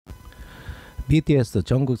BTS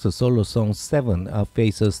Jungkook's solo song 7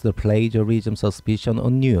 faces the plagiarism suspicion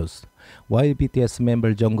on news. While BTS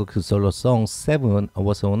member Jungkook's solo song 7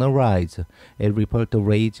 was on a rise, a report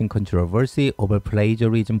raising controversy over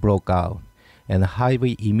plagiarism broke out, and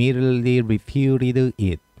Hive immediately refuted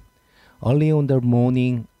it. Early on the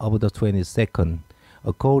morning of the 22nd,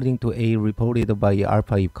 according to a reported by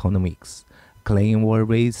Alpha Economics, claims were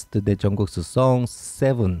raised that Jungkook's song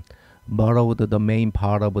 7 borrowed the main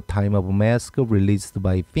part of Time of Mask released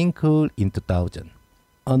by Fin.K.L in 2000.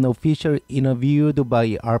 An official interviewed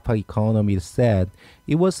by Alpha Economics said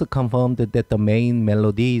it was confirmed that the main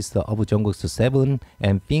melodies of Jungkook's 7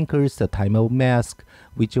 and Fin.K.L's Time of Mask,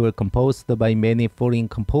 which were composed by many foreign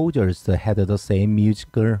composers, had the same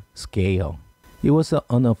musical scale. It was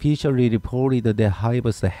unofficially reported that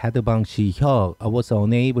Hive's head Bang Si-hyuk was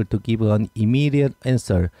unable to give an immediate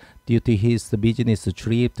answer due to his business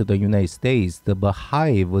trip to the United States, but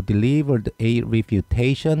Hive delivered a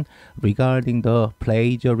refutation regarding the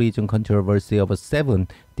plagiarism controversy of 7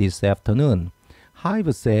 this afternoon.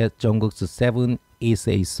 Hive said Jungkook's 7 is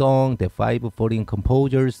a song that 5 foreign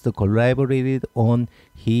composers collaborated on.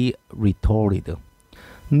 He retorted,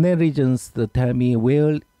 "Netizens tell me,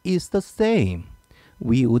 well, it's the same.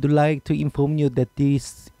 We would like to inform you that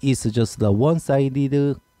this is just a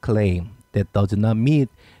one-sided claim that does not meet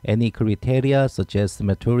any criteria such as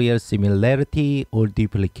material similarity or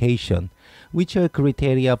duplication, which are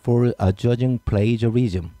criteria for judging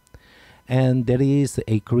plagiarism. And there is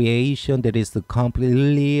a creation that is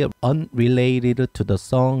completely unrelated to the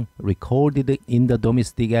song recorded in the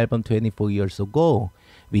domestic album 24 years ago,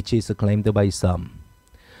 which is claimed by some."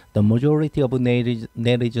 The majority of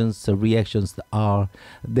netizens' reactions are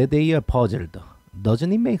that they are puzzled.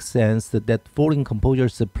 Doesn't it make sense that foreign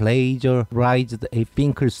composers plagiarized a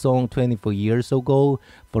Fin.K.L song 24 years ago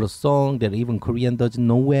for a song that even Korean doesn't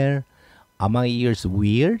know well? Are my ears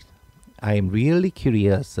weird? I am really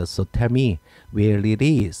curious, so tell me where it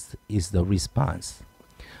is the response.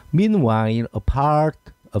 Meanwhile, apart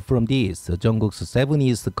from this, Jungkook's 7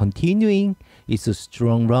 is continuing its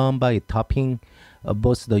strong run by topping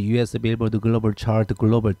both the US Billboard Global Chart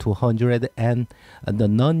Global 200 and the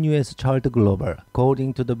non-US chart Global.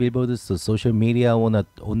 According to the Billboard's social media, on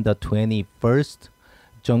the 21st,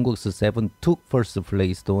 Jungkook's 7 took first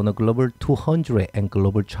place on the Global 200 and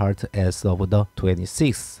Global Chart as of the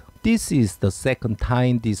 26th. This is the second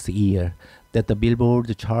time this year that the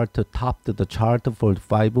Billboard chart topped the chart for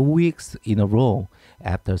 5 weeks in a row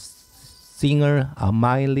after singer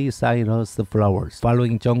Miley Cyrus' Flowers.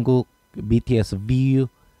 Following Jungkook, BTS View,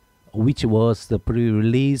 which was the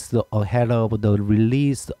pre-release ahead of the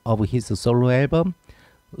release of his solo album,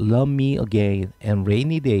 Love Me Again and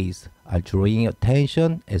Rainy Days are drawing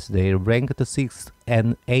attention as they ranked 6th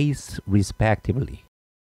and 8th respectively.